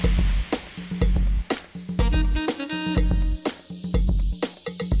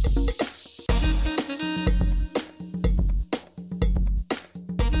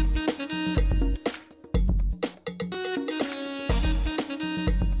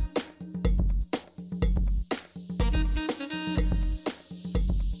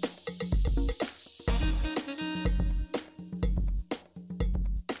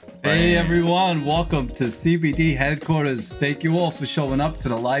Hey everyone, welcome to CBD headquarters. Thank you all for showing up to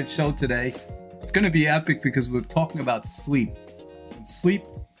the live show today. It's going to be epic because we're talking about sleep. And sleep,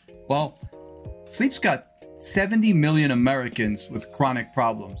 well, sleep's got 70 million Americans with chronic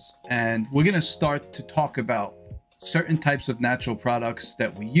problems. And we're going to start to talk about certain types of natural products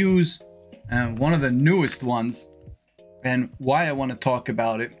that we use. And one of the newest ones, and why I want to talk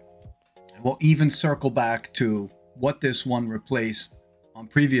about it. We'll even circle back to what this one replaced on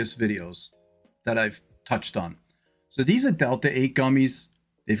previous videos that I've touched on. So these are Delta 8 gummies.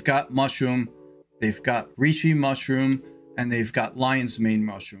 They've got mushroom, they've got reishi mushroom, and they've got lion's mane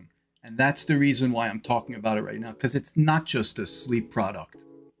mushroom. And that's the reason why I'm talking about it right now, because it's not just a sleep product.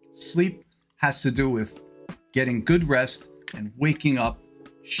 Sleep has to do with getting good rest and waking up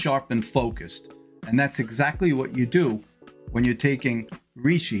sharp and focused. And that's exactly what you do when you're taking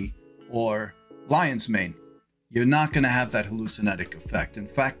reishi or lion's mane. You're not going to have that hallucinogenic effect. In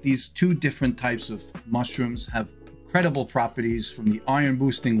fact, these two different types of mushrooms have incredible properties, from the iron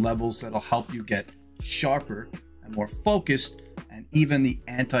boosting levels that'll help you get sharper and more focused, and even the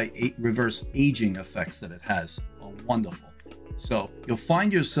anti-reverse aging effects that it has are wonderful. So you'll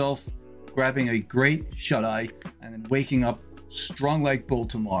find yourself grabbing a great shut-eye and then waking up strong like bull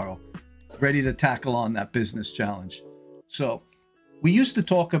tomorrow, ready to tackle on that business challenge. So we used to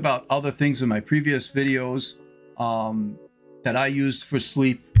talk about other things in my previous videos that I used for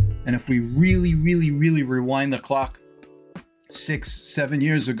sleep. And if we really rewind the clock 6-7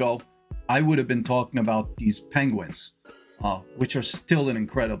 years ago, I would have been talking about these penguins, which are still an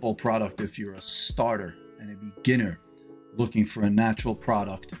incredible product if you're a starter and a beginner looking for a natural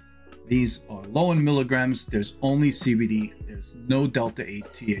product. These are low in milligrams. There's only CBD. There's no Delta 8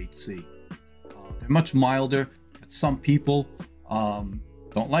 THC. They're much milder, but some people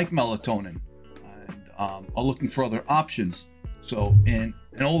don't like melatonin and are looking for other options. So in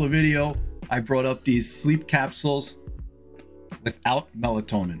an older video, I brought up these sleep capsules without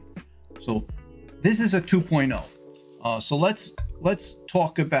melatonin. So this is a 2.0. So let's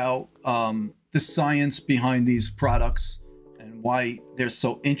talk about the science behind these products and why they're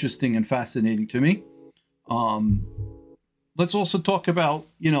so interesting and fascinating to me. Let's also talk about,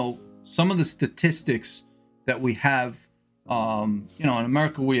 some of the statistics that we have. In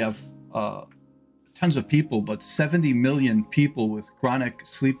America, we have tons of people, but 70 million people with chronic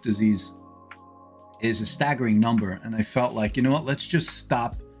sleep disease is a staggering number. And I felt like, let's just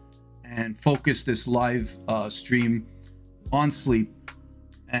stop and focus this live stream on sleep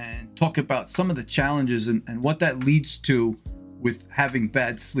and talk about some of the challenges and what that leads to with having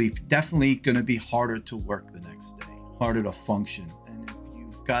bad sleep. Definitely going to be harder to work the next day, harder to function. And if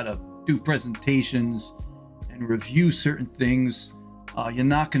you've got to do presentations and review certain things, you're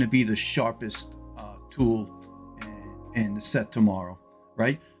not going to be the sharpest tool in the set tomorrow,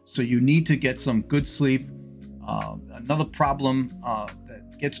 right? So you need to get some good sleep. Another problem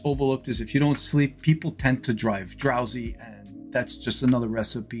that gets overlooked is if you don't sleep, people tend to drive drowsy, and that's just another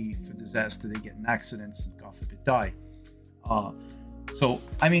recipe for disaster. They get in accidents and God forbid die.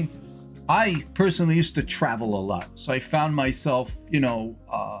 I personally used to travel a lot. So I found myself,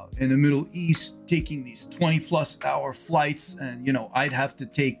 in the Middle East taking these 20+ hour flights, and, I'd have to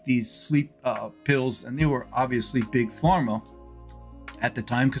take these sleep pills, and they were obviously big pharma at the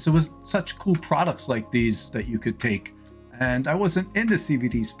time because there was such cool products like these that you could take. And I wasn't in the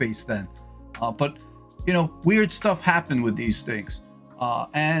CBD space then. But weird stuff happened with these things.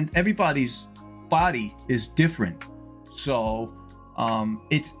 And everybody's body is different. So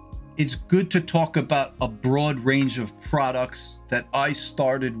it's good to talk about a broad range of products that I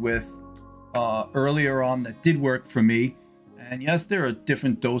started with earlier on that did work for me. And yes, there are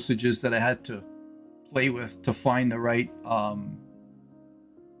different dosages that I had to play with to find the right, I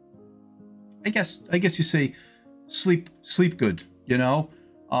guess you say sleep good,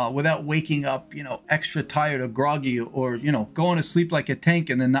 without waking up, extra tired or groggy, or, going to sleep like a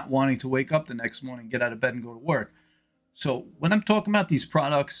tank and then not wanting to wake up the next morning, get out of bed and go to work. So when I'm talking about these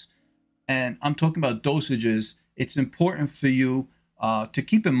products and I'm talking about dosages, it's important for you to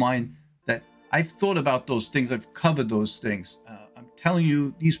keep in mind that I've thought about those things. I've covered those things. I'm telling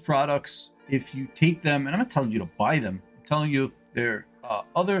you, these products, if you take them, and I'm not telling you to buy them, I'm telling you there are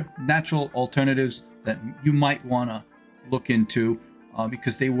other natural alternatives that you might want to look into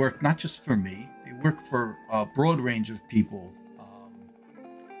because they work not just for me, they work for a broad range of people.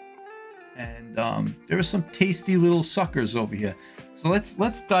 And there are some tasty little suckers over here. So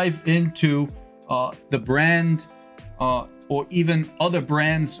let's dive into the brand or even other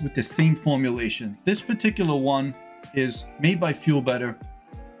brands with the same formulation. This particular one is made by Fuel Better.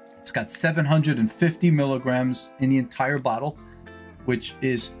 It's got 750 milligrams in the entire bottle. which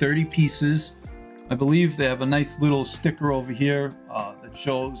is 30 pieces. I believe they have a nice little sticker over here that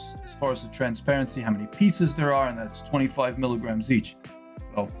shows, as far as the transparency, how many pieces there are, and that's 25 milligrams each.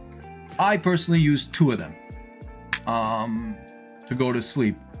 So I personally use 2 of them to go to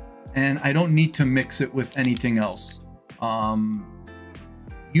sleep, and I don't need to mix it with anything else.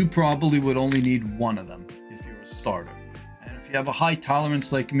 You probably would only need 1 of them if you're a starter, and if you have a high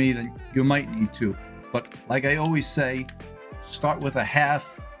tolerance like me, then you might need 2. But like I always say, start with a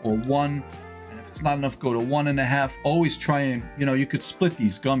half or 1. If it's not enough, go to 1.5. Always try and, you could split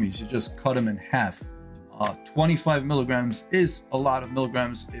these gummies. You just cut them in half. 25 milligrams is a lot of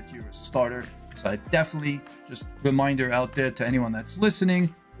milligrams if you're a starter. So I definitely, just reminder out there to anyone that's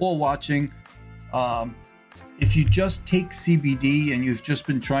listening or watching, if you just take CBD and you've just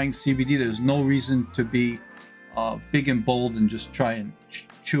been trying CBD, there's no reason to be big and bold and just try and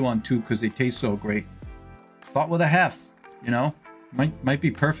chew on 2 because they taste so great. Start with a half, might be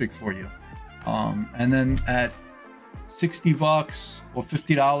perfect for you. And then at $60 or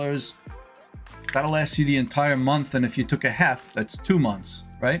 $50, that'll last you the entire month. And if you took a half, that's 2 months,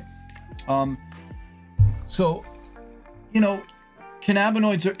 right? So,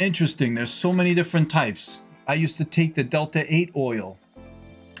 cannabinoids are interesting. There's so many different types. I used to take the Delta 8 oil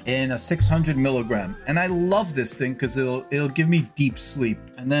in a 600 milligram, and I love this thing because it'll give me deep sleep.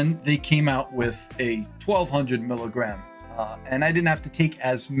 And then they came out with a 1200 milligram, and I didn't have to take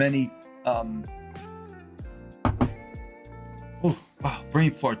as many. Oh, wow, brain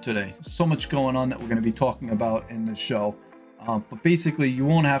fart today. So much going on that we're going to be talking about in the show. But basically, you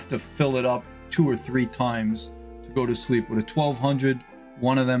won't have to fill it up 2 or 3 times to go to sleep. With a 1200,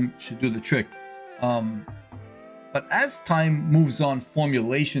 1 of them should do the trick. But as time moves on,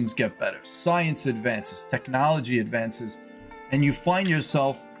 formulations get better, science advances, technology advances, and you find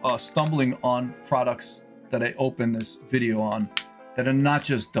yourself stumbling on products that I opened this video on that are not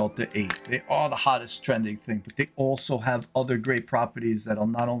just Delta 8. They are the hottest trending thing, but they also have other great properties that'll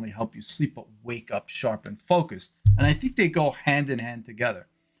not only help you sleep, but wake up sharp and focused. And I think they go hand in hand together.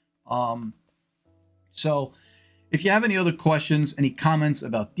 So if you have any other questions, any comments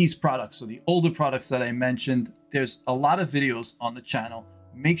about these products or the older products that I mentioned, there's a lot of videos on the channel.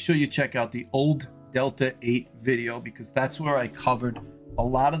 Make sure you check out the old Delta 8 video, because that's where I covered a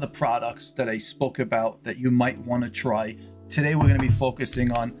lot of the products that I spoke about that you might want to try. Today, we're going to be focusing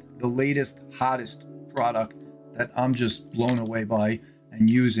on the latest, hottest product that I'm just blown away by and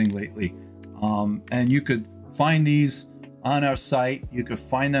using lately. And you could find these on our site. You could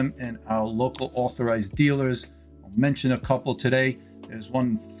find them in our local authorized dealers. I'll mention a couple today. There's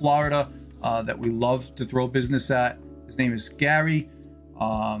one in Florida that we love to throw business at. His name is Gary.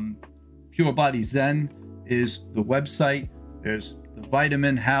 Pure Body Zen is the website. There's the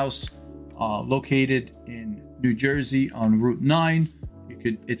Vitamin House located in New Jersey on Route 9.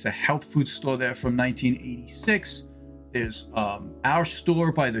 It's a health food store there from 1986. There's our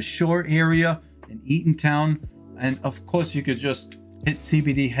store by the Shore area in Eatontown. And of course, you could just hit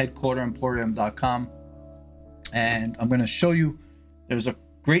cbdheadquarteremporium.com. And I'm going to show you, there's a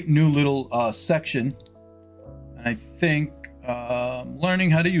great new little section. And I think I'm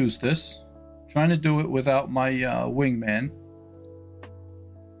learning how to use this. Trying to do it without my wingman.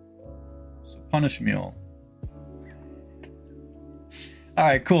 So punish me all. All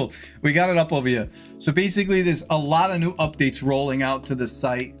right, cool. We got it up over here. So basically, there's a lot of new updates rolling out to the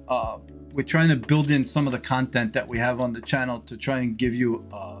site. We're trying to build in some of the content that we have on the channel to try and give you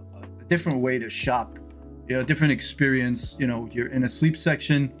a different way to shop, a different experience. You're in a sleep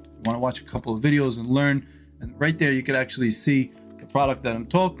section, you want to watch a couple of videos and learn. And right there, you could actually see the product that I'm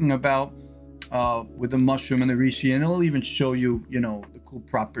talking about with the mushroom and the reishi. And it'll even show you, the cool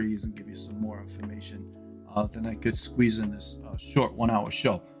properties and give you some more information than I could squeeze in this short 1-hour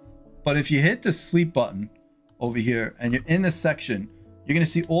show. But if you hit the sleep button over here and you're in this section, you're going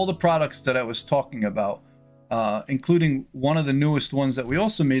to see all the products that I was talking about, including one of the newest ones that we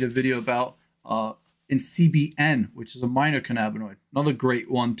also made a video about in CBN, which is a minor cannabinoid. Another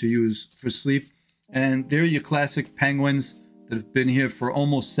great one to use for sleep. And there are your classic penguins that have been here for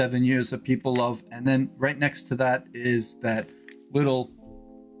almost 7 years that people love. And then right next to that is that little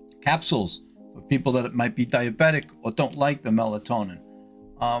capsules for people that might be diabetic or don't like the melatonin.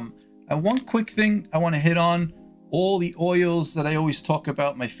 And one quick thing I want to hit on, all the oils that I always talk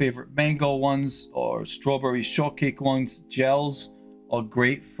about, my favorite mango ones or strawberry shortcake ones, gels are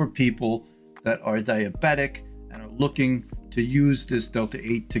great for people that are diabetic and are looking to use this Delta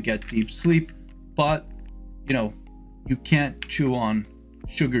 8 to get deep sleep. But, you can't chew on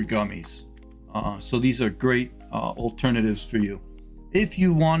sugar gummies. So these are great alternatives for you. If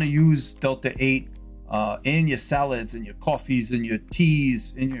you want to use Delta 8 in your salads, in your coffees, in your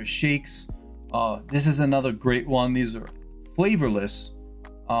teas, in your shakes. This is another great one. These are flavorless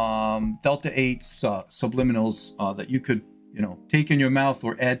Delta-8 subliminals that you could, take in your mouth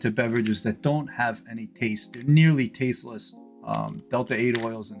or add to beverages that don't have any taste. They're nearly tasteless. Delta-8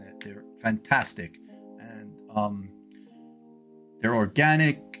 oils in it. They're fantastic. And they're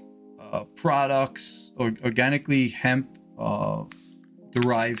organic products, or organically hemp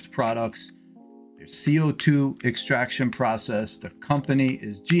derived products. They're CO2 extraction process. The company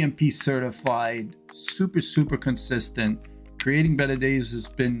is GMP certified, super consistent. Creating Better Days has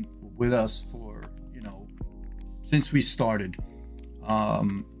been with us for, since we started.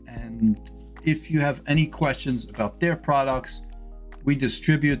 And if you have any questions about their products, we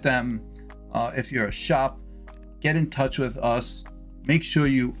distribute them. If you're a shop, get in touch with us. Make sure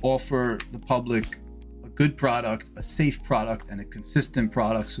you offer the public a good product, a safe product, and a consistent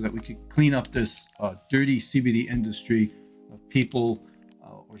product so that we can clean up this dirty CBD industry of people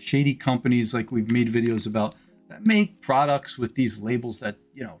or shady companies like we've made videos about that make products with these labels that,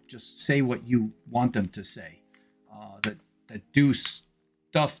 just say what you want them to say, that do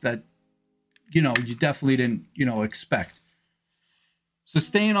stuff that, you definitely didn't, expect. So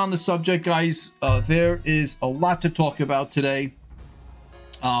staying on the subject, guys, there is a lot to talk about today.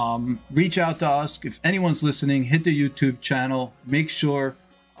 Reach out to us. If anyone's listening, hit the YouTube channel. Make sure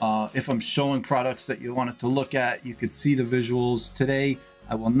if I'm showing products that you wanted to look at, you could see the visuals. Today,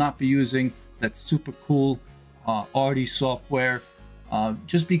 I will not be using that super cool Arty software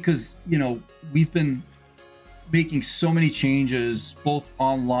just because, we've been making so many changes both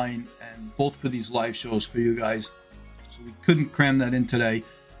online and both for these live shows for you guys. So we couldn't cram that in today,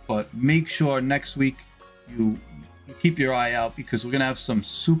 but make sure next week you keep your eye out because we're going to have some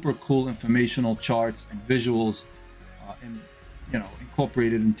super cool informational charts and visuals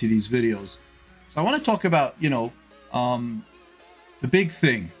incorporated into these videos. So I want to talk about, the big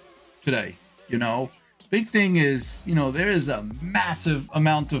thing today. Big thing is, there is a massive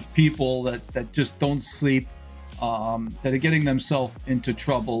amount of people that just don't sleep, that are getting themselves into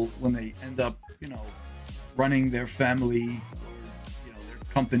trouble when they end up, running their family or, their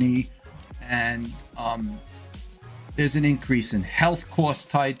company. And there's an increase in health costs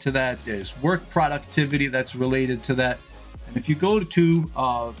tied to that. There's work productivity that's related to that. And if you go to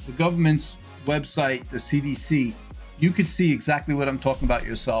the government's website, the CDC, you could see exactly what I'm talking about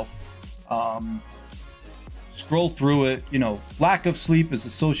yourself. Scroll through it. Lack of sleep is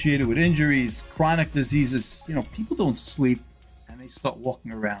associated with injuries, chronic diseases. People don't sleep and they start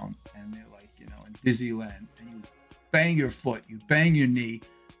walking around and they're like, in Disneyland, and you bang your foot, you bang your knee,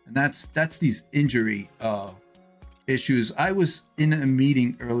 and that's these injury issues. I was in a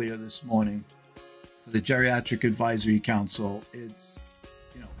meeting earlier this morning for the Geriatric Advisory Council. It's,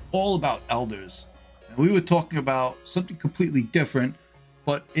 all about elders. And we were talking about something completely different,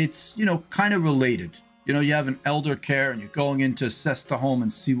 but it's, kind of related. You have an elder care and you're going in to assess the home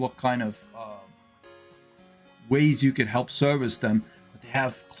and see what kind of ways you could help service them. But they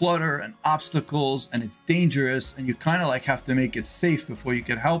have clutter and obstacles and it's dangerous and you kind of like have to make it safe before you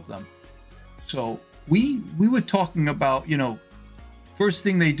can help them. So we were talking about, first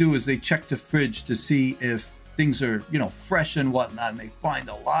thing they do is they check the fridge to see if things are, fresh and whatnot. And they find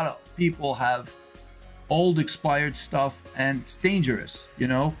a lot of people have old expired stuff and it's dangerous,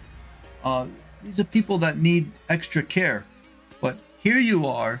 These are people that need extra care. But here you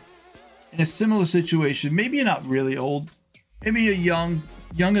are in a similar situation. Maybe you're not really old. Maybe you're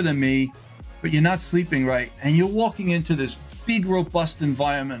younger than me, but you're not sleeping right. And you're walking into this big, robust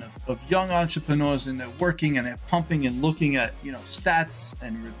environment of young entrepreneurs, and they're working and they're pumping and looking at, stats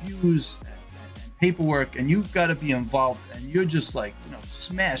and reviews and paperwork, and you've got to be involved, and you're just like,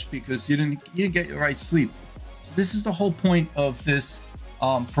 smashed because you didn't get your right sleep. So this is the whole point of this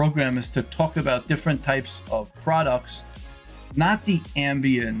program, is to talk about different types of products, not the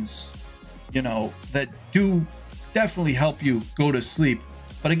Ambiens, that do definitely help you go to sleep.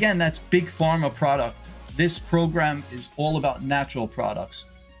 But again, that's big pharma product. This program is all about natural products.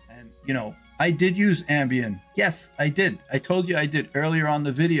 And, I did use Ambien. Yes, I did. I told you I did earlier on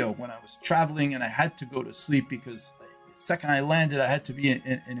the video when I was traveling and I had to go to sleep because the second I landed, I had to be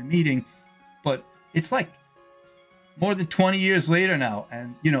in a meeting. But it's like more than 20 years later now.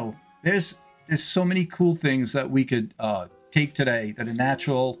 And, there's so many cool things that we could take today that are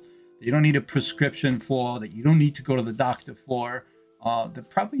natural, that you don't need a prescription for, that you don't need to go to the doctor for, that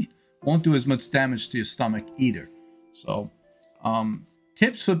probably won't do as much damage to your stomach either. So,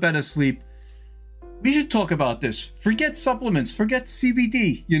 tips for better sleep. We should talk about this. Forget supplements, forget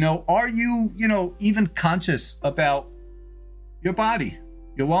CBD. Are you, even conscious about your body,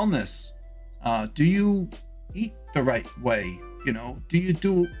 your wellness? Do you eat the right way? You know, do you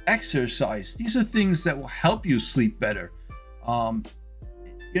do exercise? These are things that will help you sleep better.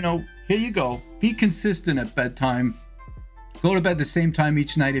 You know, here you go. Be consistent at bedtime. Go to bed the same time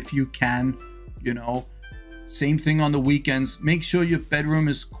each night if you can. You know, same thing on the weekends. Make sure your bedroom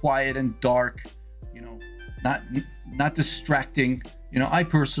is quiet and dark. You know, not distracting. You know, I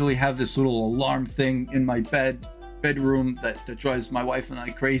personally have this little alarm thing in my bedroom that drives my wife and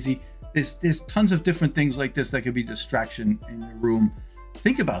I crazy. There's tons of different things like this that could be distraction in your room.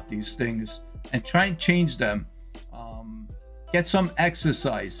 Think about these things and try and change them. Get some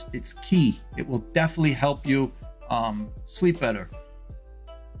exercise. It's key. It will definitely help you sleep better.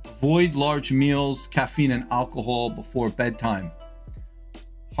 Avoid large meals, caffeine, and alcohol before bedtime.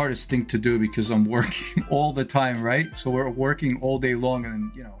 Hardest thing to do because I'm working all the time, right? So we're working all day long,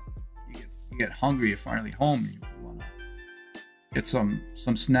 and you know, you get hungry. You're finally home. You want to get some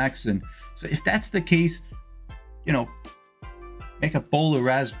snacks in. So if that's the case, you know, make a bowl of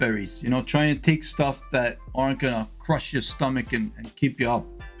raspberries. You know, try and take stuff that aren't gonna crush your stomach and keep you up.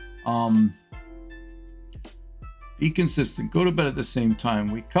 Be consistent. Go to bed at the same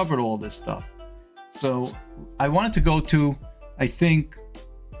time. We covered all this stuff. So I wanted to go to, I think,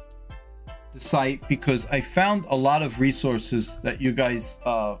 the site because I found a lot of resources that you guys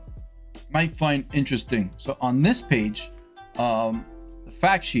might find interesting. So on this page, the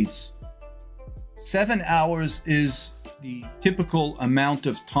fact sheets, 7 hours is the typical amount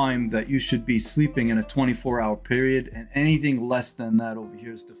of time that you should be sleeping in a 24-hour period, and anything less than that over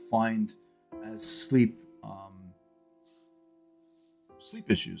here is defined as sleep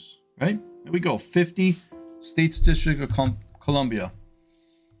issues, right? Here we go. 50 States District of Columbia.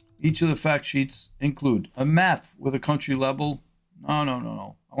 Each of the fact sheets include a map with a country level.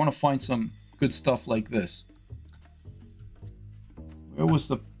 No. I want to find some good stuff like this. Where was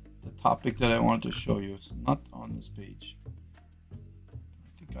the topic that I wanted to show you? It's not on this page. I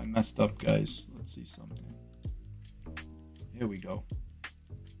think I messed up, guys. Let's see something. Here we go.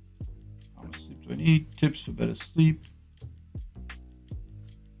 How much sleep do I need? Tips for better sleep.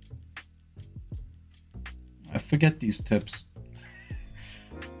 I forget these tips.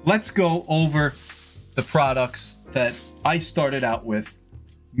 Let's go over the products that I started out with.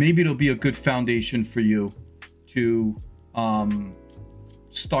 Maybe it'll be a good foundation for you to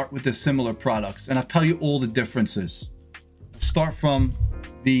start with the similar products. And I'll tell you all the differences. Start from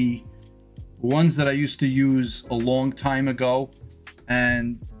the ones that I used to use a long time ago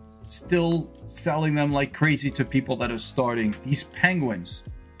and still selling them like crazy to people that are starting. These penguins,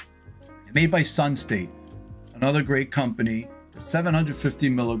 made by Sunstate, another great company, 750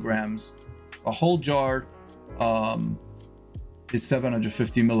 milligrams. A whole jar is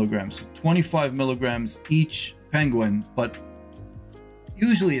 750 milligrams. So 25 milligrams each penguin, but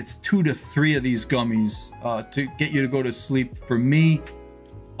usually it's 2 to 3 of these gummies to get you to go to sleep. For me,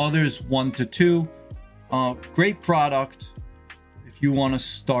 others 1 to 2. Great product if you want to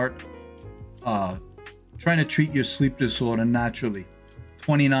start trying to treat your sleep disorder naturally.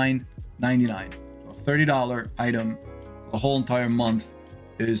 $29.99. $30 item for the whole entire month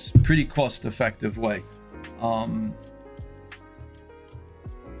is pretty cost effective way. The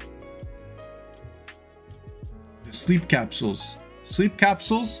sleep capsules.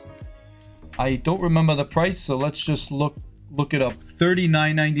 I don't remember the price, so let's just look it up.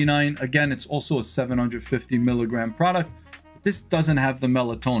 $39.99. Again, it's also a 750 milligram product. But this doesn't have the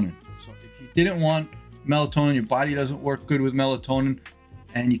melatonin. So if you didn't want melatonin, your body doesn't work good with melatonin,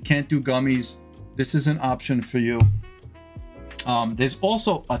 and you can't do gummies, this is an option for you. There's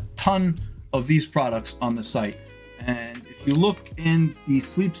also a ton of these products on the site. And if you look in the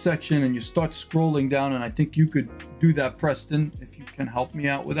sleep section and you start scrolling down, and I think you could do that, Preston, if you can help me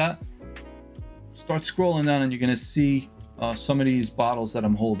out with that. Start scrolling down and you're going to see some of these bottles that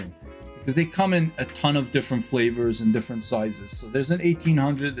I'm holding. Because they come in a ton of different flavors and different sizes. So there's an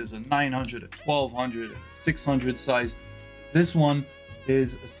 1800, there's a 900, a 1200, and a 600 size. This one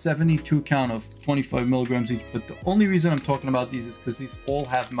is a 72 count of 25 milligrams each. But the only reason I'm talking about these is because these all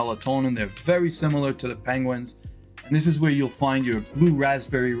have melatonin. They're very similar to the penguins. And this is where you'll find your blue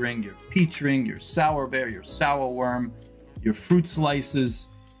raspberry ring, your peach ring, your sour bear, your sour worm, your fruit slices.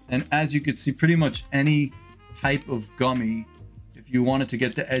 And as you can see, pretty much any type of gummy, if you wanted to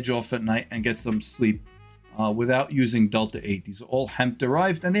get the edge off at night and get some sleep without using Delta 8. These are all hemp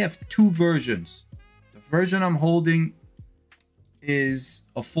derived, and they have 2 versions. The version I'm holding is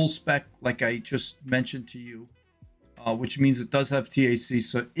a full spec, like I just mentioned to you, which means it does have THC.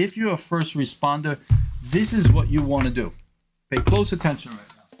 So if you're a first responder, this is what you want to do. Pay close attention right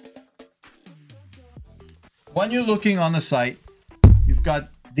now. When you're looking on the site, you've got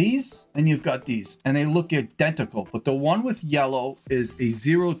these and you've got these, and they look identical, but the one with yellow is a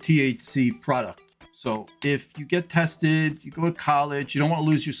 0 THC product. So if you get tested, you go to college, you don't want to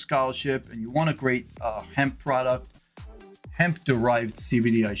lose your scholarship, and you want a great hemp product, hemp-derived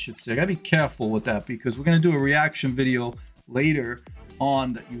CBD, I should say. I gotta be careful with that because we're gonna do a reaction video later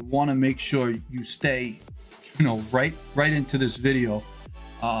on that you want to make sure you stay, right into this video.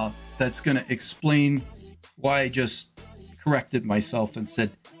 That's gonna explain why I just corrected myself and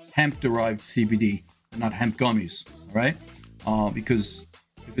said hemp-derived CBD, not hemp gummies. All right, because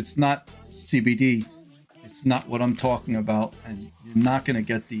if it's not CBD, it's not what I'm talking about, and you're not gonna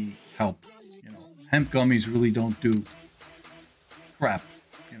get the help. Hemp gummies really don't do crap,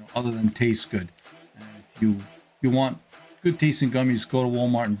 other than taste good. And if you want good tasting gummies, go to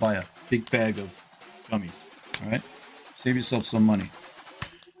Walmart and buy a big bag of gummies. All right, save yourself some money.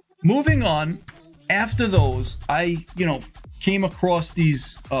 Moving on, after those, I came across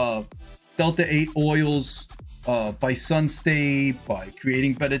these Delta 8 oils by Sunstay, by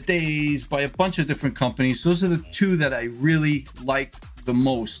Creating Better Days, by a bunch of different companies. Those are the two that I really like the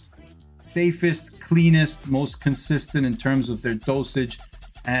most. Safest, cleanest, most consistent in terms of their dosage,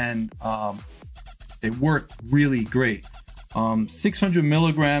 and they work really great. 600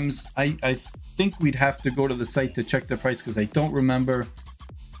 milligrams. I think we'd have to go to the site to check the price because I don't remember.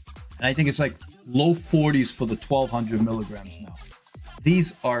 And I think it's like low 40s for the 1200 milligrams now.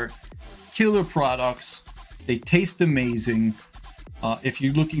 These are killer products. They taste amazing. If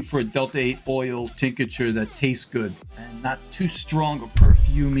you're looking for a Delta 8 oil tincture that tastes good and not too strong or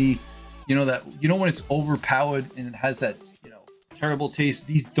perfumey, when it's overpowered and it has that terrible taste,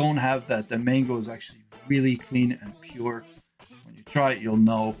 these don't have that. The mango is actually really clean and pure. When you try it, you'll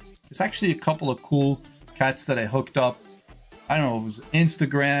know. There's actually a couple of cool cats that I hooked up. I don't know if it was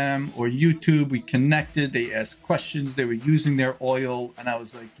Instagram or YouTube. We connected. They asked questions. They were using their oil, and I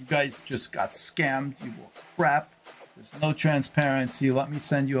was like, "You guys just got scammed. You were crap. There's no transparency. Let me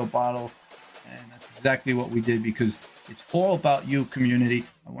send you a bottle." And that's exactly what we did, because it's all about you, community.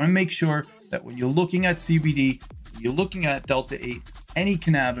 I want to make sure that when you're looking at CBD, when you're looking at Delta 8, any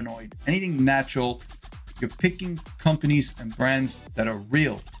cannabinoid, anything natural, you're picking companies and brands that are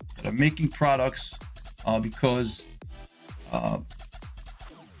real, that are making products because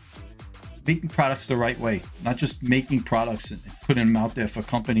making products the right way, not just making products and putting them out there for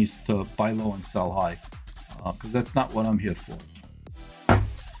companies to buy low and sell high, because that's not what I'm here for.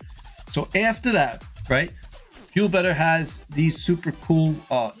 So after that, right, Fuel Better has these super cool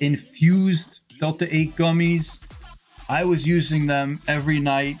infused Delta 8 gummies. I was using them every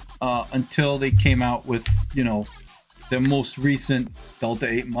night until they came out with, their most recent Delta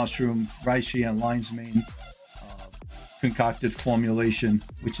 8 mushroom, reishi, and lion's mane concocted formulation,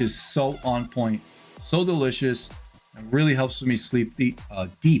 which is so on point, so delicious, and really helps me sleep deep.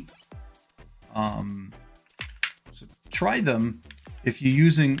 So try them if you're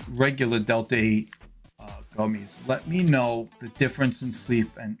using regular Delta 8 gummies. Let me know the difference in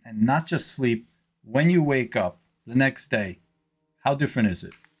sleep, and not just sleep, when you wake up the next day. How different is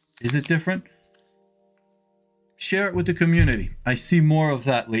it? Is it different? Share it with the community. I see more of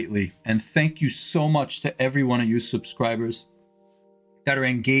that lately. And thank you so much to every one of you subscribers that are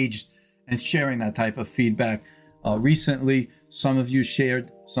engaged and sharing that type of feedback. Recently, some of you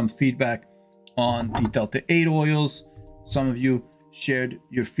shared some feedback on the Delta 8 oils. Some of you shared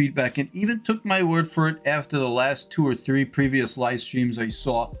your feedback and even took my word for it after the last 2 or 3 previous live streams I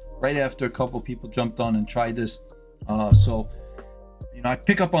saw right after a couple people jumped on and tried this. I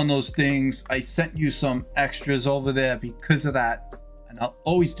pick up on those things. I sent you some extras over there because of that, and I'll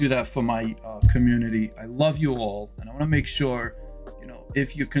always do that for my community. I love you all, and I want to make sure,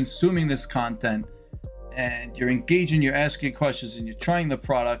 if you're consuming this content and you're engaging, you're asking questions, and you're trying the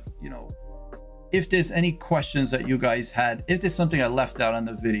product, if there's any questions that you guys had, if there's something I left out on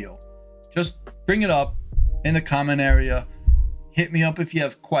the video, just bring it up in the comment area. Hit me up if you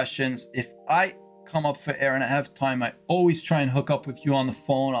have questions. If I come up for air and I have time, I always try and hook up with you on the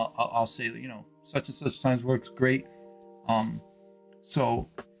phone. I'll say, such and such times works great. So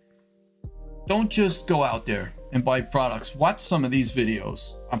don't just go out there and buy products. Watch some of these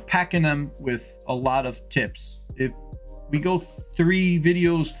videos. I'm packing them with a lot of tips. If we go 3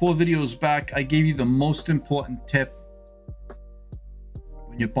 videos, 4 videos back, I gave you the most important tip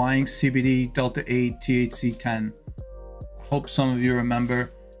when you're buying CBD, Delta 8, THC 10. I hope some of you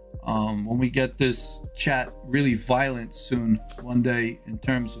remember. When we get this chat really violent soon, one day, in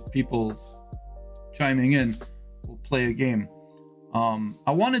terms of people chiming in, we'll play a game.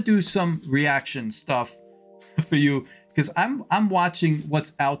 I want to do some reaction stuff for you, because I'm watching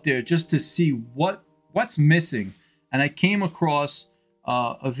what's out there just to see what's missing. And I came across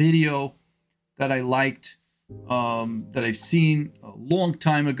a video that I liked, that I've seen a long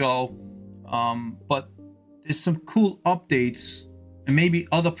time ago, but there's some cool updates and maybe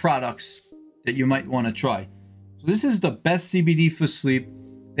other products that you might want to try. So this is the best CBD for sleep.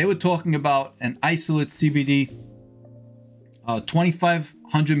 They were talking about an isolate CBD.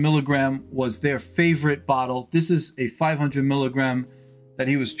 2,500 milligram was their favorite bottle. This is a 500 milligram that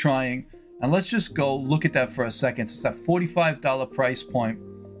he was trying. And let's just go look at that for a second. It's a $45 price point.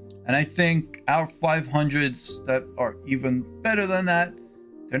 And I think our 500s that are even better than that,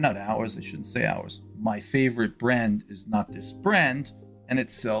 they're not ours. I shouldn't say ours. My favorite brand is not this brand, and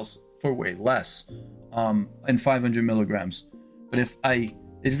it sells for way less in 500 milligrams. But if I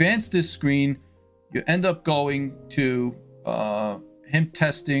advance this screen, you end up going to him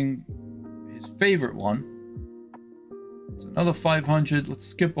testing his favorite one. It's another 500. Let's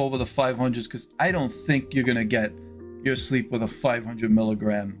skip over the 500s because I don't think you're gonna get your sleep with a 500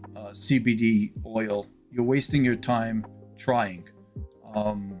 milligram CBD oil. You're wasting your time trying,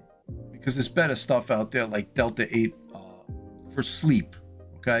 because there's better stuff out there like Delta 8 for sleep.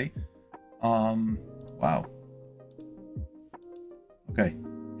 Okay. Wow. Okay.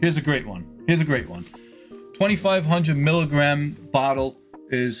 Here's a great one. 2,500 milligram bottle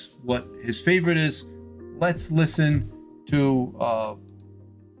is what his favorite is. Let's listen to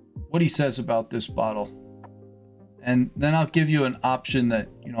what he says about this bottle, and then I'll give you an option that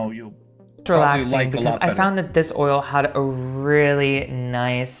you'll probably like a lot better. I found that this oil had a really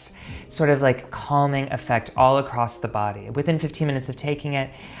nice sort of like calming effect all across the body. Within 15 minutes of taking it,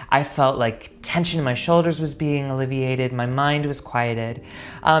 I felt like tension in my shoulders was being alleviated, my mind was quieted,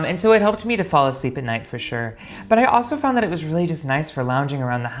 and so it helped me to fall asleep at night for sure. But I also found that it was really just nice for lounging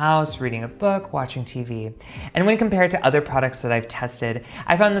around the house, reading a book, watching TV. And when compared to other products that I've tested,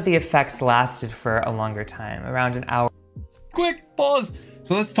 I found that the effects lasted for a longer time, around an hour. Quick pause.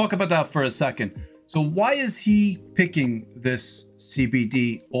 So let's talk about that for a second. So why is he picking this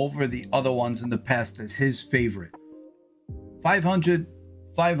CBD over the other ones in the past as his favorite? 500,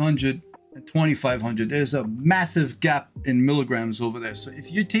 500, and 2,500. There's a massive gap in milligrams over there. So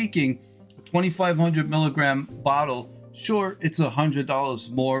if you're taking a 2,500 milligram bottle, sure, it's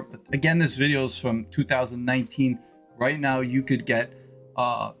 $100 more. But again, this video is from 2019. Right now, you could get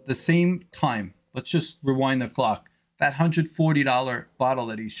the same time. Let's just rewind the clock. That $140 bottle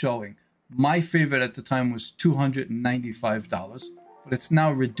that he's showing. My favorite at the time was $295, but it's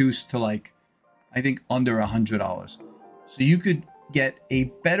now reduced to like, I think under $100. So you could get a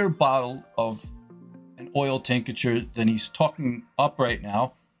better bottle of an oil tincture than he's talking up right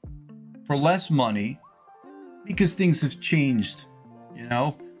now for less money, because things have changed,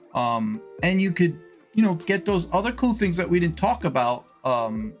 and you could, get those other cool things that we didn't talk about,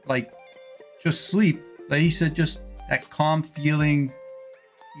 like just sleep. Like he said, just that calm feeling,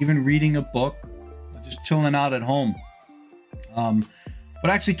 even reading a book, just chilling out at home. But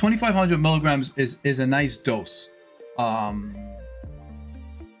actually 2,500 milligrams is a nice dose.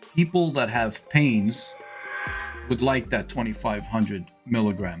 People that have pains would like that 2,500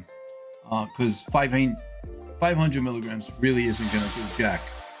 milligram, because 500 milligrams really isn't going to do jack.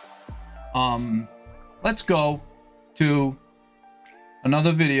 Let's go to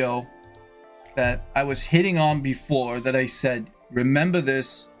another video that I was hitting on before that I said, remember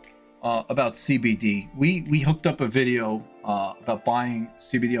this about CBD. We hooked up a video about buying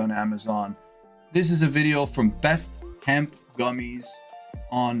CBD on Amazon. This is a video from Best Hemp Gummies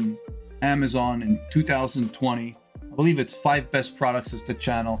on Amazon in 2020. I believe it's 5 best products is the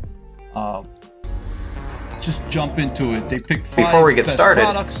channel. Let's just jump into it. They picked 5 Before we get best started,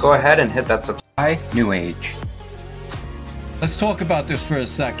 products. go ahead and hit that subscribe. New Age. Let's talk about this for a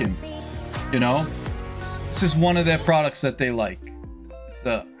second. This is one of their products that they like. It's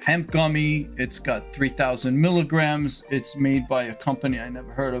a hemp gummy. It's got 3,000 milligrams. It's made by a company I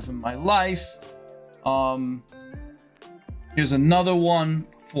never heard of in my life. Here's another one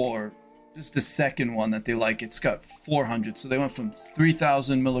this is the second one that they like. It's got 400. So they went from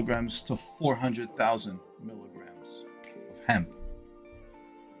 3,000 milligrams to 400,000 milligrams of hemp.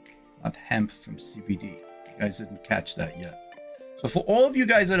 Not hemp from CBD. You guys didn't catch that yet. So for all of you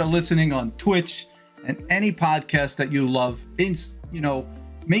guys that are listening on Twitch and any podcast that you love,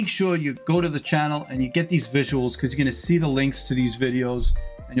 make sure you go to the channel and you get these visuals, because you're going to see the links to these videos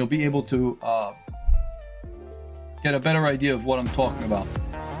and you'll be able to get a better idea of what I'm talking about.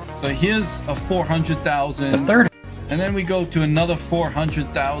 So here's a 400,000. The third. And then we go to another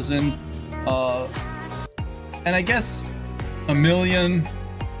 400,000. And I guess 1 million.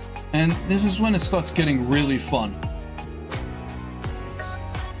 And this is when it starts getting really fun.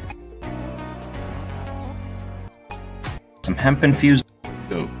 Some hemp infused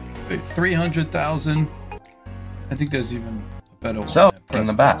like 300,000. I think there's even a better one. So, there. being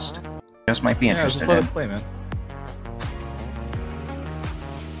the best. Just might be Yeah, just interested let in. it play, man.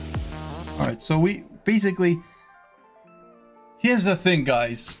 All right, so we basically, here's the thing,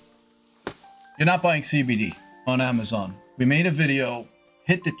 guys. You're not buying CBD on Amazon. We made a video.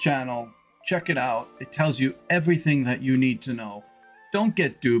 Hit the channel. Check it out. It tells you everything that you need to know. Don't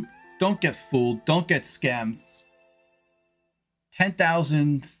get duped. Don't get fooled. Don't get scammed.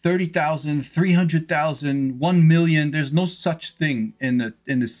 10,000, 30,000, 300,000, 1 million. There's no such thing in the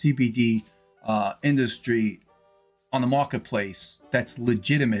CBD industry on the marketplace that's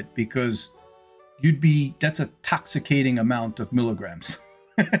legitimate, because that's a toxicating amount of milligrams.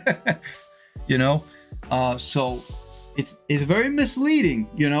 You know, so it's very misleading.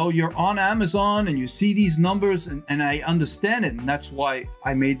 You know, you're on Amazon and you see these numbers, and I understand it, and that's why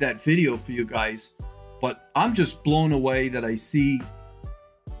I made that video for you guys. But I'm just blown away that I see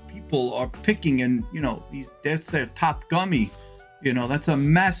people are picking, and you know, that's their top gummy. You know, that's a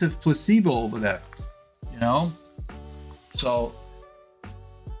massive placebo over there. You know, so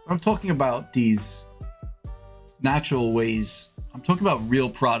I'm talking about these natural ways. I'm talking about real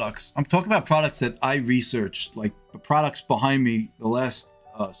products. I'm talking about products that I researched, like the products behind me. The last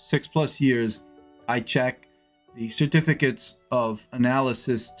 6+ years, I check the certificates of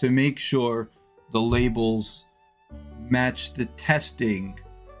analysis to make sure the labels match the testing,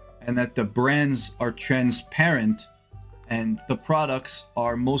 and that the brands are transparent, and the products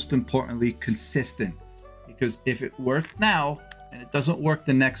are, most importantly, consistent. Because if it worked now and it doesn't work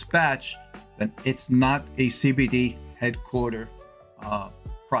the next batch, then it's not a CBD headquarter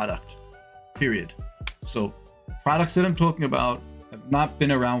product, period. So products that I'm talking about have not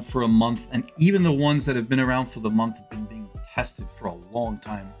been around for a month, and even the ones that have been around for the month have been being tested for a long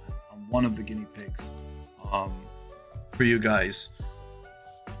time. I'm one of the guinea pigs for you guys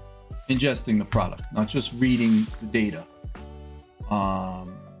ingesting the product, not just reading the data.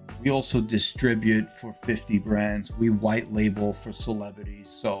 We also distribute for 50 brands. We white label for celebrities.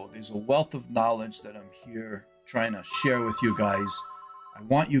 So there's a wealth of knowledge that I'm here trying to share with you guys. I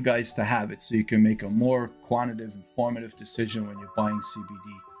want you guys to have it so you can make a more quantitative, informative decision when you're buying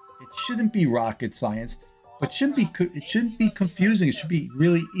CBD. It shouldn't be rocket science, but it shouldn't be confusing. It should be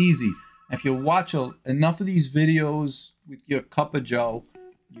really easy. If you watch enough of these videos with your cup of joe,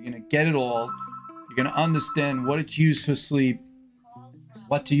 you're going to get it all. You're going to understand what it's used for sleep,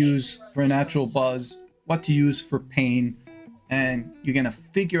 what to use for a natural buzz, what to use for pain, and you're going to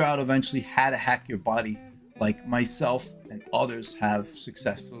figure out eventually how to hack your body, like myself and others have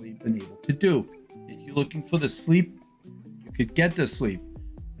successfully been able to do. If you're looking for the sleep, you could get the sleep.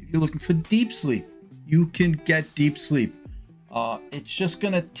 If you're looking for deep sleep, you can get deep sleep. It's just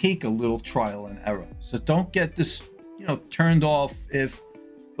going to take a little trial and error. So don't get this, turned off if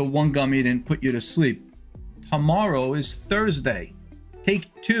the one gummy didn't put you to sleep. Tomorrow is Thursday. Take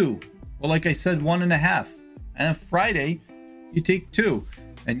 2. Well, like I said, 1.5. And on Friday, you take 2.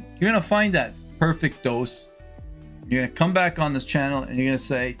 And you're going to find that perfect dose. You're going to come back on this channel and you're going to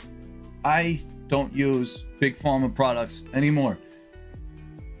say, I don't use Big Pharma products anymore.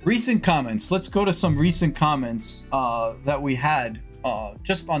 Recent comments. Let's go to some recent comments that we had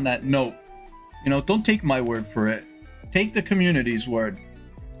just on that note. Don't take my word for it. Take the community's word.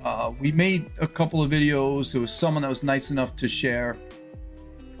 We made a couple of videos. There was someone that was nice enough to share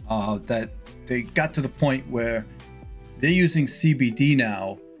that they got to the point where they're using CBD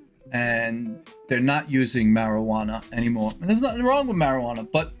now and they're not using marijuana anymore. And there's nothing wrong with marijuana,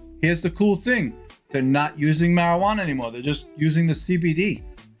 but here's the cool thing. They're not using marijuana anymore. They're just using the CBD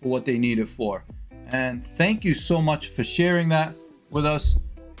for what they need it for. And thank you so much for sharing that with us.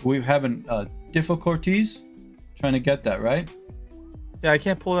 We're having difficulties trying to get that, right? Yeah, I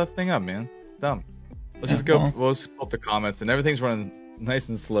can't pull that thing up, man. Dumb. Let's just go. We'll just pull up the comments, and everything's running nice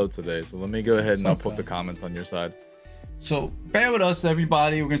and slow today. So let me go ahead and I'll pull up the comments on your side. So bear with us,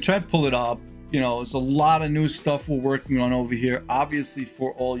 everybody. We're gonna try to pull it up. There's a lot of new stuff we're working on over here, obviously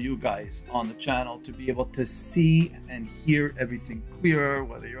for all you guys on the channel to be able to see and hear everything clearer,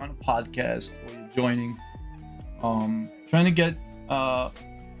 whether you're on a podcast or you're joining. Trying to get a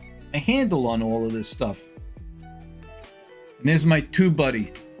handle on all of this stuff. And there's my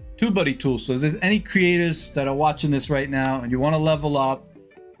TubeBuddy tool. So if there's any creators that are watching this right now and you want to level up,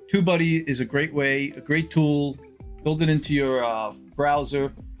 TubeBuddy is a great way, a great tool. Build it into your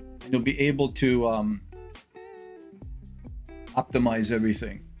browser and you'll be able to optimize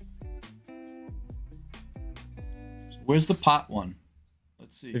everything. So where's the pot one?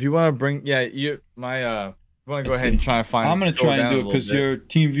 Let's see. If you want to bring, you want to go ahead and try and find. I'm gonna try and do it because your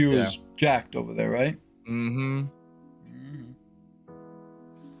team viewer is jacked over there, right? Mm-hmm.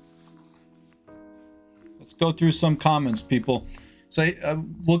 let's go through some comments, people. So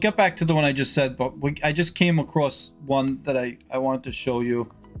we'll get back to the one I just said, but I just came across one that I wanted to show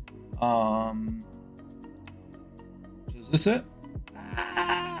you. Is this it?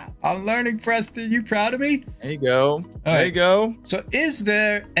 I'm learning, Preston. You proud of me? There you go. There you go. So is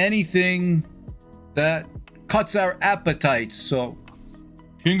there anything that cuts our appetites? So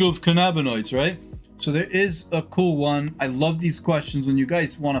king of cannabinoids, right? So there is a cool one. I love these questions when you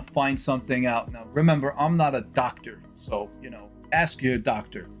guys want to find something out. Now, remember, I'm not a doctor, so, ask your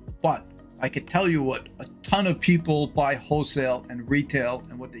doctor. But I could tell you what a ton of people buy wholesale and retail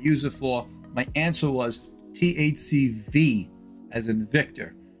and what they use it for. My answer was THCV, as in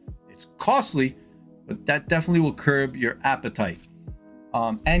Victor. It's costly, but that definitely will curb your appetite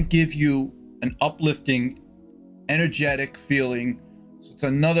and give you an uplifting, energetic feeling. So it's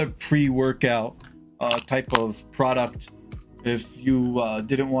another pre-workout type of product if you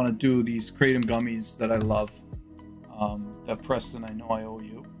didn't want to do these Kratom gummies that I love. That Preston, I know I owe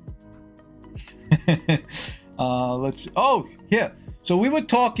you. So we were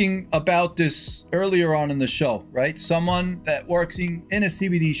talking about this earlier on in the show, right? Someone that works in a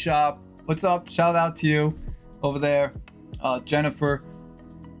CBD shop. What's up? Shout out to you over there, Jennifer.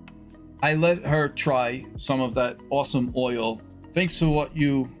 I let her try some of that awesome oil. Thanks to what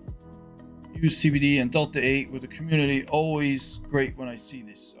you use CBD and Delta 8 with the community. Always great when I see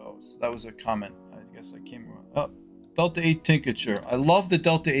this. So that was a comment. I guess I came up. Delta 8 tincture. I love the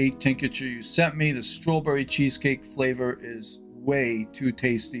Delta 8 tincture you sent me. The strawberry cheesecake flavor is way too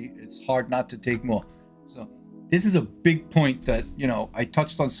tasty. It's hard not to take more. So this is a big point that, I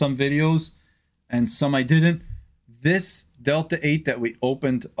touched on some videos and some I didn't. This Delta 8 that we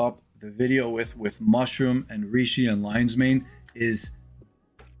opened up the video with mushroom and reishi and lion's mane is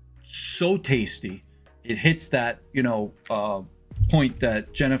so tasty. It hits that, point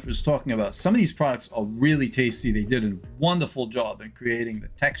that Jennifer's talking about. Some of these products are really tasty. They did a wonderful job in creating the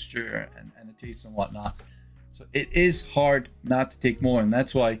texture and the taste and whatnot. So it is hard not to take more. And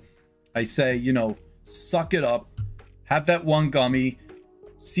that's why I say, suck it up, have that one gummy,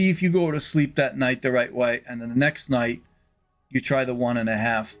 see if you go to sleep that night the right way. And then the next night, you try the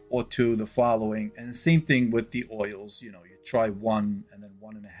 1.5 or 2 the following. And the same thing with the oils. You try 1 and then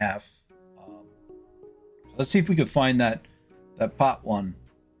 1.5. Let's see if we could find that pot one.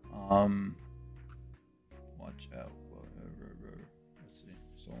 Watch out. Let's see.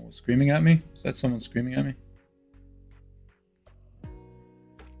 Someone was screaming at me? Is that someone screaming at me?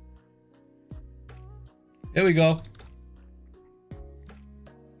 Here we go.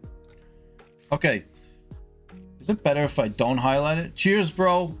 Okay. Is it better if I don't highlight it? Cheers,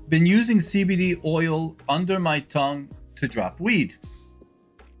 bro. Been using CBD oil under my tongue to drop weed.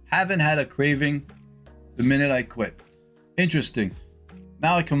 Haven't had a craving the minute I quit. Interesting.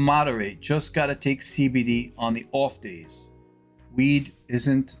 Now I can moderate. Just gotta take CBD on the off days. Weed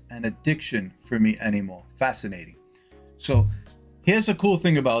isn't an addiction for me anymore. Fascinating. So here's a cool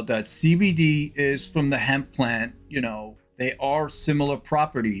thing about that. CBD is from the hemp plant. They are similar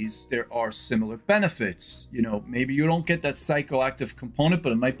properties. There are similar benefits. Maybe you don't get that psychoactive component,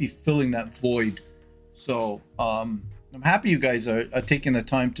 but it might be filling that void. So I'm happy you guys are taking the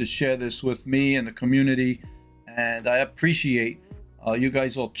time to share this with me and the community. And I appreciate you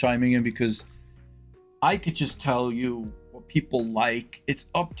guys all chiming in, because I could just tell you what people like. It's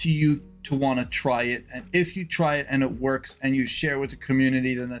up to you to want to try it. And if you try it and it works and you share with the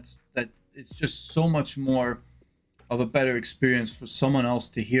community, then it's just so much more of a better experience for someone else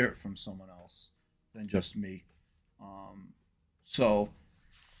to hear it from someone else than just me. So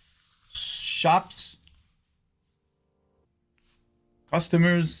shops,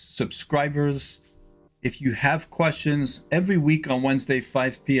 customers, subscribers, if you have questions, every week on Wednesday,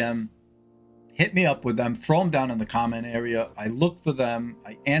 5 p.m., hit me up with them, throw them down in the comment area. I look for them.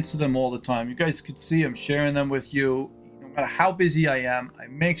 I answer them all the time. You guys could see I'm sharing them with you. No matter how busy I am, I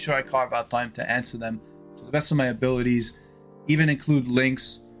make sure I carve out time to answer them to the best of my abilities, even include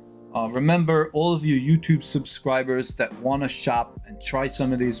links. Remember, all of you YouTube subscribers that want to shop and try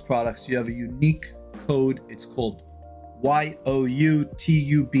some of these products, you have a unique code. It's called YOUTUBESUB.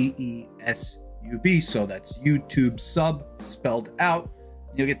 So that's YouTube sub spelled out.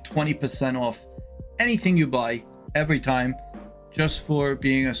 You'll get 20% off anything you buy every time, just for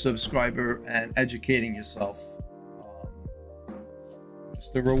being a subscriber and educating yourself.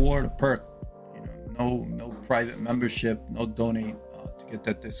 Just a reward, a perk. No private membership, no donate to get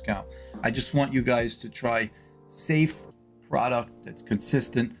that discount. I just want you guys to try safe product that's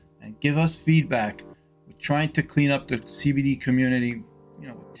consistent and give us feedback. We're trying to clean up the CBD community.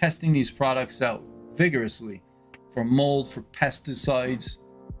 We're testing these products out vigorously for mold, for pesticides.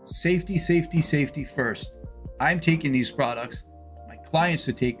 Safety, safety, safety first. I'm taking these products, my clients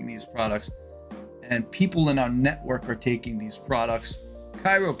are taking these products, and people in our network are taking these products.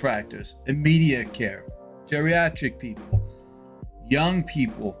 Chiropractors, immediate care, geriatric people, young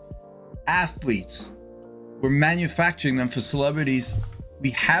people, athletes. We're manufacturing them for celebrities. We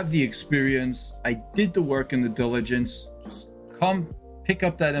have the experience. I did the work and the diligence. Just come pick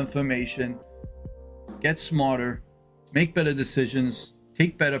up that information, get smarter, make better decisions,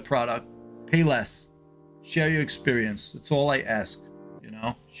 take better product, pay less, share your experience. That's all I ask, you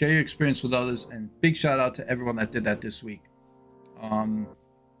know, share your experience with others. And big shout out to everyone that did that this week.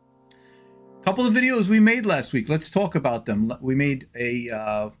 Couple of videos we made last week. Let's talk about them. We made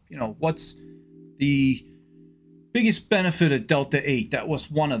a, you know, what's the biggest benefit of Delta 8? That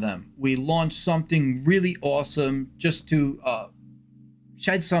was one of them. We launched something really awesome just to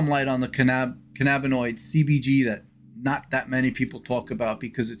shed some light on the cannabinoid CBG that not that many people talk about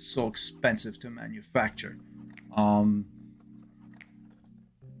because it's so expensive to manufacture.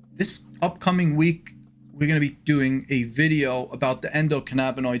 This upcoming week, we're going to be doing a video about the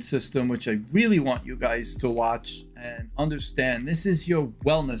endocannabinoid system, which I really want you guys to watch and understand. This is your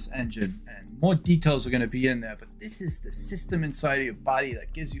wellness engine, and more details are going to be in there, but this is the system inside of your body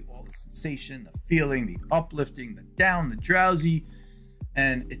that gives you all the sensation, the feeling, the uplifting, the down, the drowsy,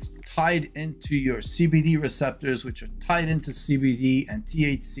 and it's tied into your CBD receptors, which are tied into CBD and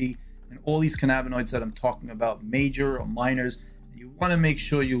THC and all these cannabinoids that I'm talking about, major or minors. And you want to make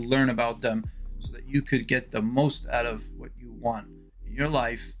sure you learn about them so that you could get the most out of what you want in your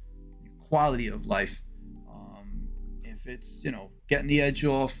life, your quality of life. If it's, you know, getting the edge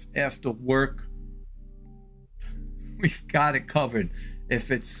off after work, we've got it covered.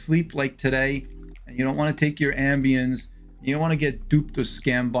 If it's sleep like today and you don't want to take your Ambiens, you don't want to get duped or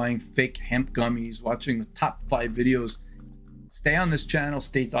scammed buying fake hemp gummies, watching the top 5 videos, stay on this channel,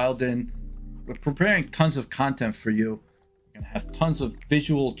 stay dialed in. We're preparing tons of content for you. We're going to have tons of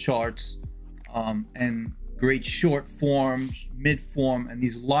visual charts and great short form, mid form, and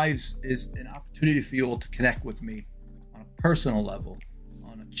these lives is an opportunity for you all to connect with me on a personal level,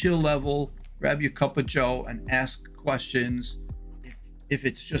 on a chill level. Grab your cup of joe and ask questions. If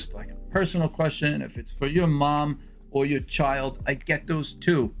it's just like a personal question, if it's for your mom or your child, I get those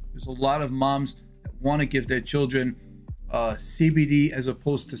too. There's a lot of moms that want to give their children CBD as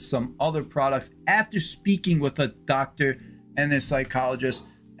opposed to some other products after speaking with a doctor and a psychologist,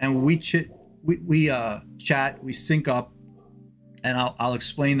 and we chat, we sync up, and I'll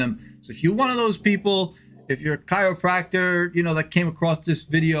explain them. So if you're one of those people, if you're a chiropractor, you know, that came across this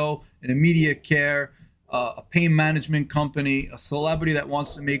video, an immediate care, a pain management company, a celebrity that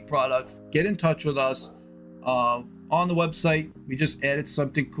wants to make products, get in touch with us. On the website, we just added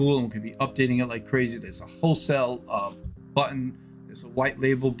something cool and we can be updating it like crazy. There's a wholesale button, there's a white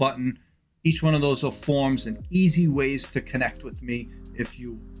label button. Each one of those are forms and easy ways to connect with me if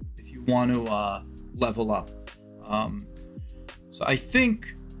you want to level up. So I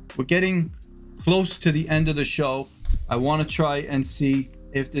think we're getting close to the end of the show. I want to try and see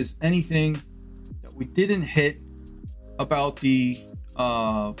if there's anything that we didn't hit about the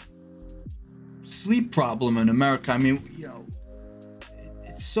sleep problem in America. I mean, you know,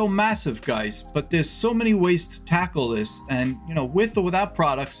 it's so massive, guys, but there's so many ways to tackle this. And, you know, with or without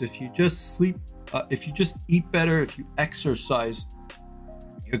products, if you just sleep, if you just eat better, if you exercise,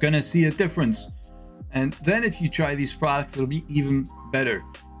 you're going to see a difference. And then if you try these products, it'll be even better.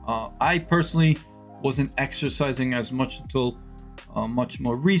 I personally wasn't exercising as much until much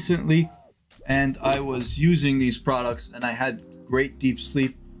more recently, and I was using these products and I had great deep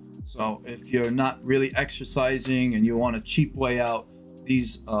sleep. So if you're not really exercising and you want a cheap way out,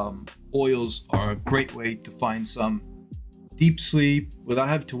 these oils are a great way to find some deep sleep without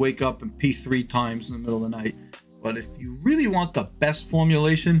having to wake up and pee 3 times in the middle of the night. But if you really want the best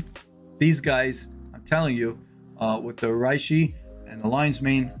formulation, these guys, I'm telling you, with the reishi and the lion's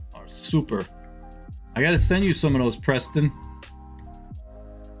mane are super. I gotta send you some of those, Preston.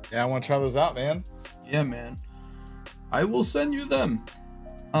 Yeah, I want to try those out, man. Yeah, man. I will send you them.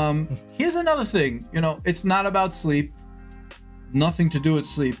 Here's another thing. You know, it's not about sleep. Nothing to do with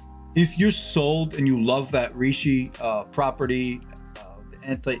sleep. If you're sold and you love that reishi property, the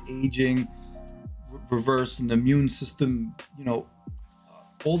anti-aging, reverse and the immune system, you know,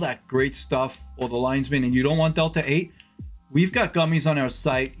 all that great stuff, or the lion's mane, and you don't want Delta 8, we've got gummies on our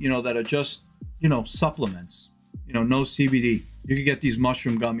site, you know, that are just, you know, supplements, you know, no CBD. You can get these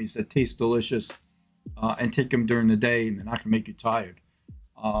mushroom gummies that taste delicious and take them during the day, and they're not gonna make you tired.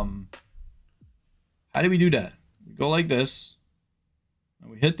 How do we do that? We go like this,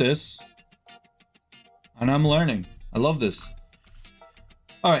 and we hit this, and I'm learning. I love this.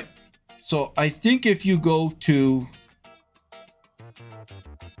 All right, So I think if you go to,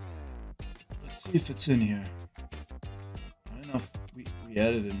 let's see if it's in here. I don't know if we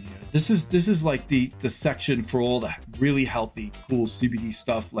added it in here. This is like the section for all the really healthy, cool CBD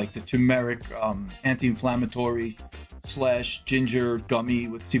stuff, like the turmeric anti-inflammatory / ginger gummy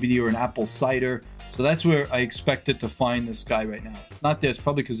with CBD or an apple cider. So that's where I expected to find this guy right now. It's not there. It's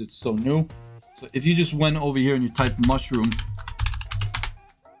probably because it's so new. So if you just went over here and you type mushroom,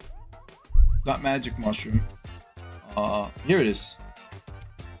 not magic mushroom, here it is.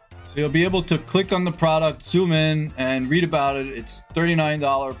 So you'll be able to click on the product, zoom in, and read about it. It's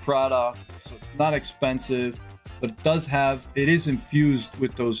 $39 product, so it's not expensive, but it is infused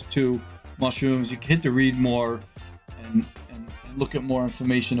with those 2 mushrooms. You can hit the read more and look at more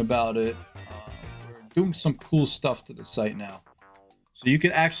information about it. We're doing some cool stuff to the site now. So you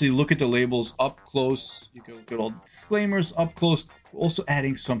can actually look at the labels up close. You can look at all the disclaimers up close. We're also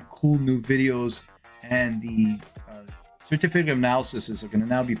adding some cool new videos, and the certificate of analysis are going to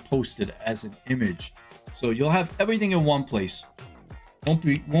now be posted as an image. So you'll have everything in one place. Won't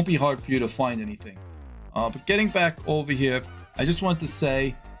be hard for you to find anything. But getting back over here, I just want to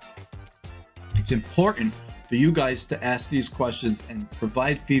say it's important for you guys to ask these questions and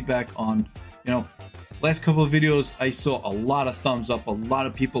provide feedback on, last couple of videos, I saw a lot of thumbs up. A lot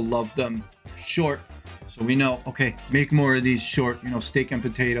of people love them. They're short. So we know, okay, make more of these short, steak and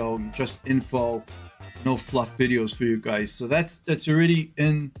potato, just info, no fluff videos for you guys. So that's already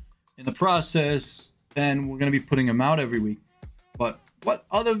in the process, and we're going to be putting them out every week. But what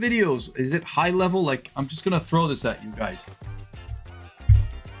other videos? Is it high level? Like, I'm just going to throw this at you guys.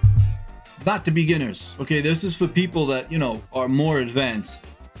 Not the beginners. Okay, this is for people that, are more advanced.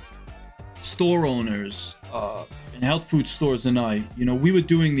 Store owners, in health food stores, and we were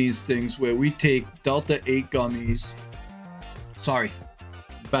doing these things where we take Delta 8 gummies. Sorry,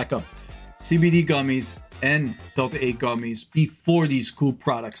 back up. CBD gummies and Delta 8 gummies before these cool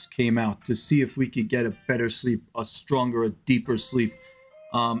products came out to see if we could get a better sleep, a stronger, a deeper sleep.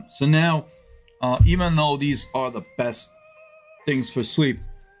 So now, even though these are the best things for sleep,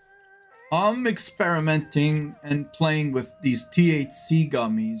 I'm experimenting and playing with these THC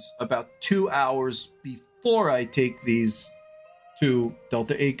gummies about 2 hours before I take these 2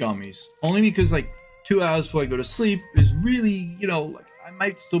 Delta 8 gummies. Only because 2 hours before I go to sleep is really, I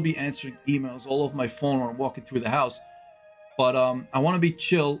might still be answering emails all over my phone when I'm walking through the house. But I want to be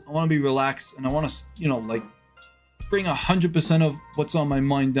chill, I want to be relaxed, and I want to, bring 100% of what's on my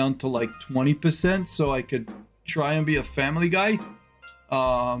mind down to 20% so I could try and be a family guy.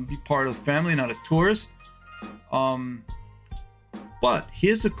 Be part of the family, not a tourist. But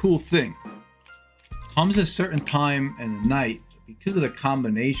here's the cool thing. Comes a certain time in the night, because of the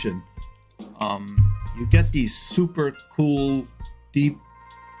combination, you get these super cool, deep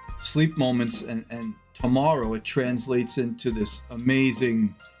sleep moments, and tomorrow it translates into this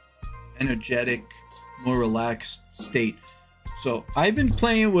amazing, energetic, more relaxed state. So I've been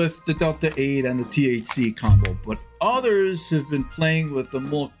playing with the Delta 8 and the THC combo, but others have been playing with a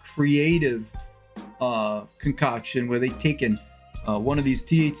more creative concoction where they've taken one of these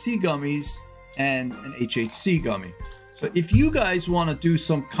THC gummies and an HHC gummy. So if you guys want to do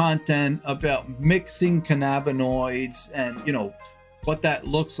some content about mixing cannabinoids and, what that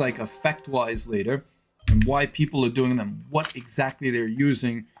looks like effect-wise later and why people are doing them, what exactly they're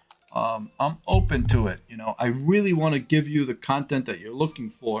using, I'm open to it. I really want to give you the content that you're looking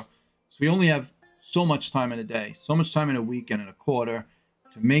for. So we only have so much time in a day, so much time in a week and in a quarter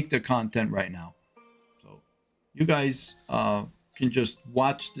to make the content right now. So you guys can just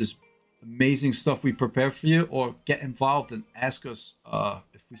watch this amazing stuff we prepare for you, or get involved and ask us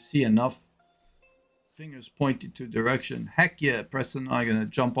if we see enough fingers pointing to direction. Heck yeah, Preston and I are going to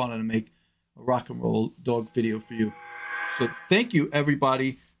jump on it and make a rock and roll dog video for you. So thank you,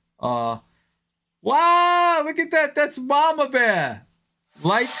 everybody. Wow, look at that. That's Mama Bear.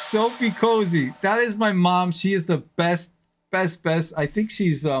 Like Sophie Cozy. That is my mom. She is the best. I think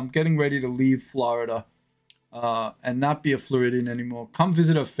she's getting ready to leave Florida and not be a Floridian anymore. Come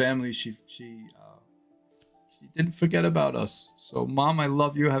visit her family. She didn't forget about us. So, Mom, I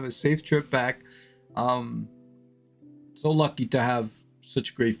love you. Have a safe trip back. So lucky to have such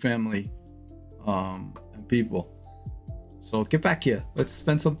a great family and people. So get back here. Let's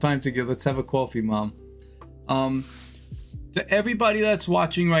spend some time together. Let's have a coffee, Mom. To everybody that's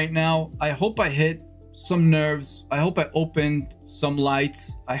watching right now, I hope I hit some nerves. I hope I opened some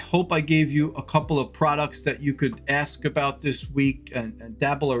lights. I hope I gave you a couple of products that you could ask about this week and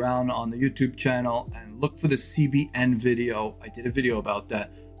dabble around on the YouTube channel, and look for the CBN video. I did a video about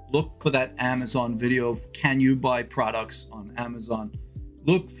that. Look for that Amazon video of can you buy products on Amazon.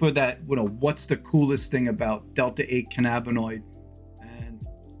 look for that, what's the coolest thing about Delta-8 cannabinoid. And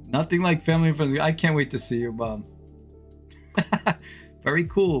nothing like family and friends. I can't wait to see you, Mom. Very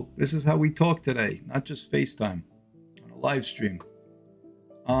cool. This is how we talk today, not just FaceTime on a live stream.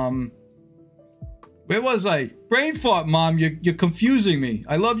 Where was I? Brain fart, Mom. You're confusing me.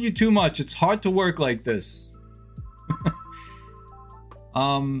 I love you too much. It's hard to work like this.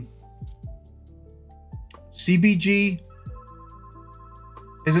 CBG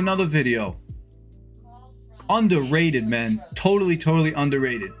is another video. Underrated, man. Totally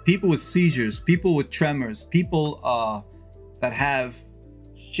underrated. People with seizures, people with tremors, people that have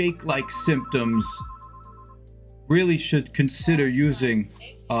shake-like symptoms really should consider using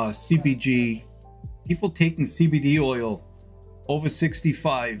CBG. People taking CBD oil over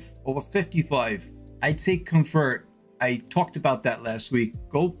 65, over 55. I'd say convert. I talked about that last week.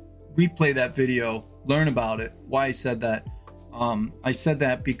 Go replay that video, learn about it, why I said that. I said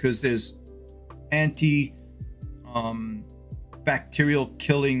that because there's bacterial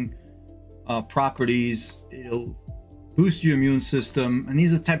killing properties. It'll boost your immune system, and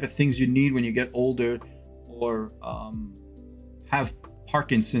these are the type of things you need when you get older or have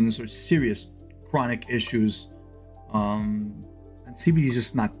Parkinson's or serious chronic issues. And CBD is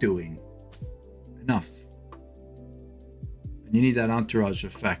just not doing enough. And you need that entourage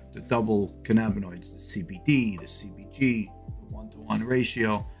effect, the double cannabinoids, the CBD, the CBG, the 1-to-1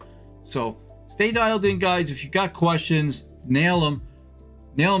 ratio. So stay dialed in, guys. If you got questions, nail them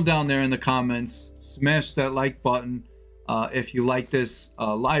down there in the comments. Smash that like button if you like this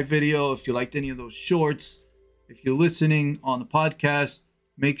live video, if you liked any of those shorts. If you're listening on the podcast,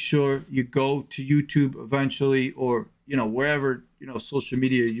 make sure you go to YouTube eventually, or wherever social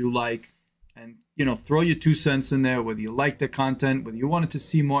media you like, and throw your 2 cents in there, whether you like the content, whether you wanted to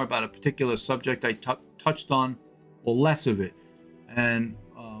see more about a particular subject I touched on, or less of it, and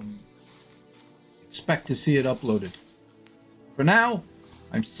expect to see it uploaded. For now,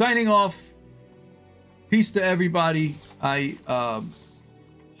 I'm signing off. Peace to everybody. I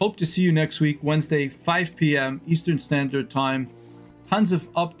hope to see you next week, Wednesday, 5 p.m. Eastern Standard Time. Tons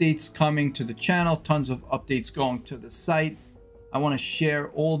of updates coming to the channel, tons of updates going to the site. I want to share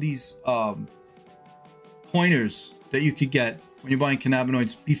all these pointers that you could get when you're buying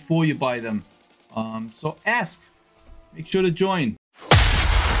cannabinoids before you buy them. So ask. Make sure to join.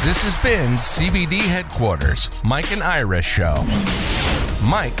 This has been CBD Headquarters, Mike and Ira Show.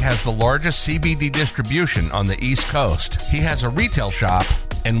 Mike has the largest CBD distribution on the East Coast. He has a retail shop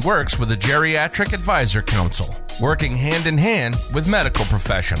and works with the Geriatric Advisor Council, working hand in hand with medical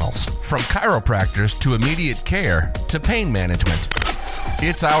professionals, from chiropractors to immediate care to pain management.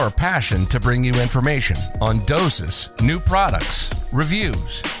 It's our passion to bring you information on doses, new products,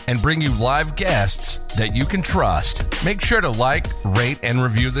 reviews, and bring you live guests that you can trust. Make sure to like, rate, and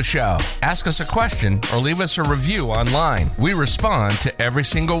review the show. Ask us a question or leave us a review online. We respond to every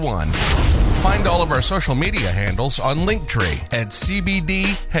single one. Find all of our social media handles on Linktree at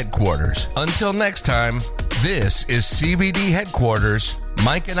CBD Headquarters. Until next time, this is CBD Headquarters,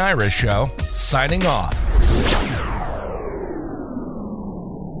 Mike and Ira Show, signing off.